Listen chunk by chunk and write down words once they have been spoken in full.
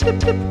I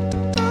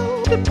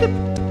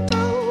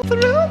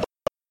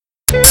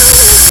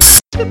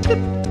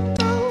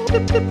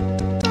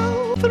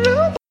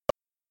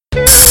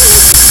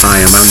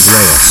am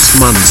Andreas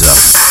Munzer.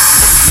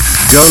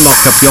 Go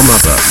lock up your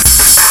mother.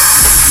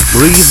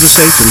 Breathe the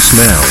Satan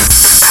smell.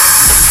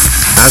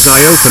 As I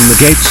open the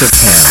gates of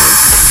hell,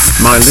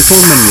 my little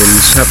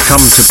minions have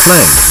come to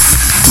play.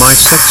 My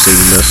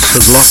sexiness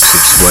has lost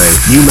its way.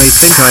 You may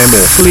think I am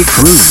awfully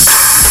crude.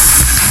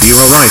 You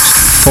are right,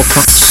 for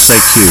fuck's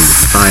sake you.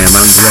 I am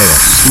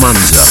Andreas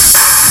Munzer,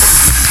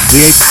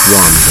 the eighth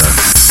wonder.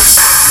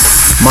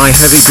 My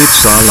heavy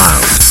dicks are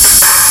loud.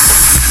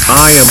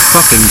 I am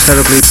fucking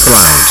terribly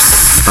proud.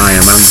 I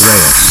am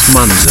Andreas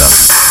Munzer,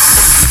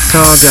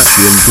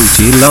 Kardashian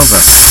booty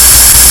lover.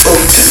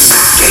 Open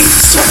the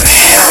gates of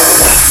hell.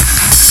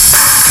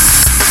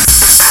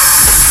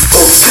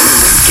 Open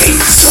the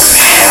gates of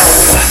hell.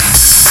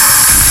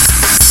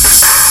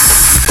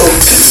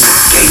 Open the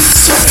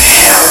gates of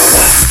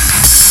hell.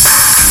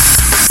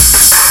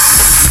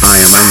 I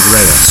am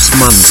Andreas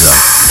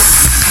Munzer.